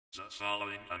The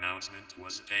following announcement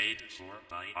was paid for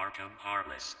by Arkham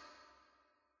Heartless.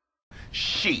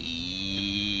 Shit.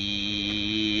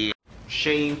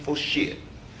 Shameful shit.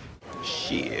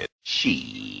 Shit.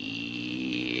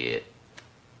 Shit.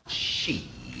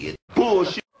 Shit.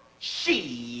 Bullshit.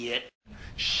 Shit.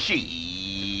 Shit.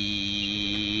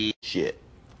 Shit.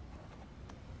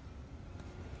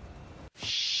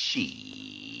 Shit.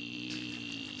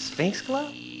 Sphinx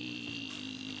Club?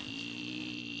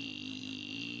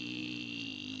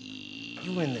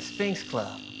 You in the Sphinx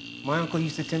Club. My uncle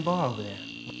used to tend bar over there.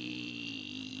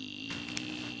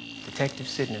 Detective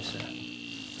Sidner, sir.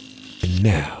 And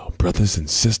now, brothers and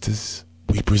sisters,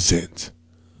 we present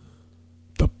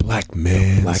the Black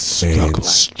Man's Struggle.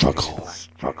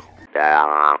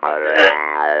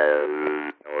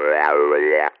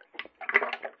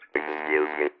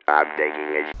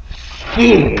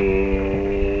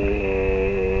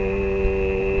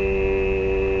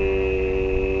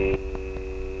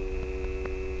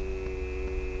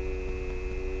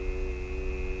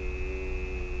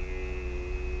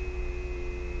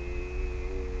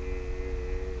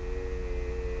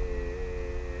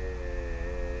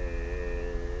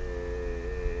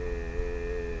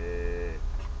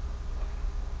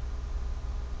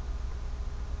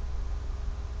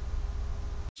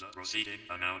 The preceding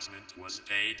announcement was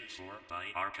paid for by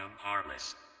Arkham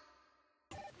Heartless.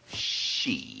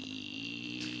 Shit.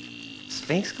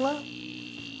 Sphinx Club?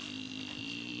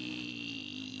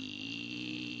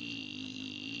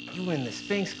 You in the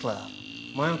Sphinx Club.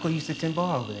 My uncle used to tend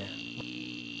bar over there.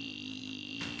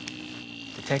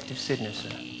 Detective Sidner, sir.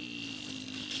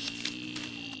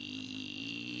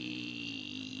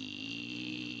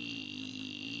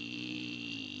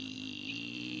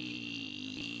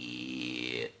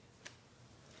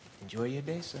 Enjoy your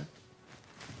day, sir.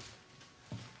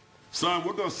 Son,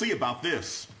 we're gonna see about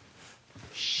this.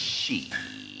 Shit.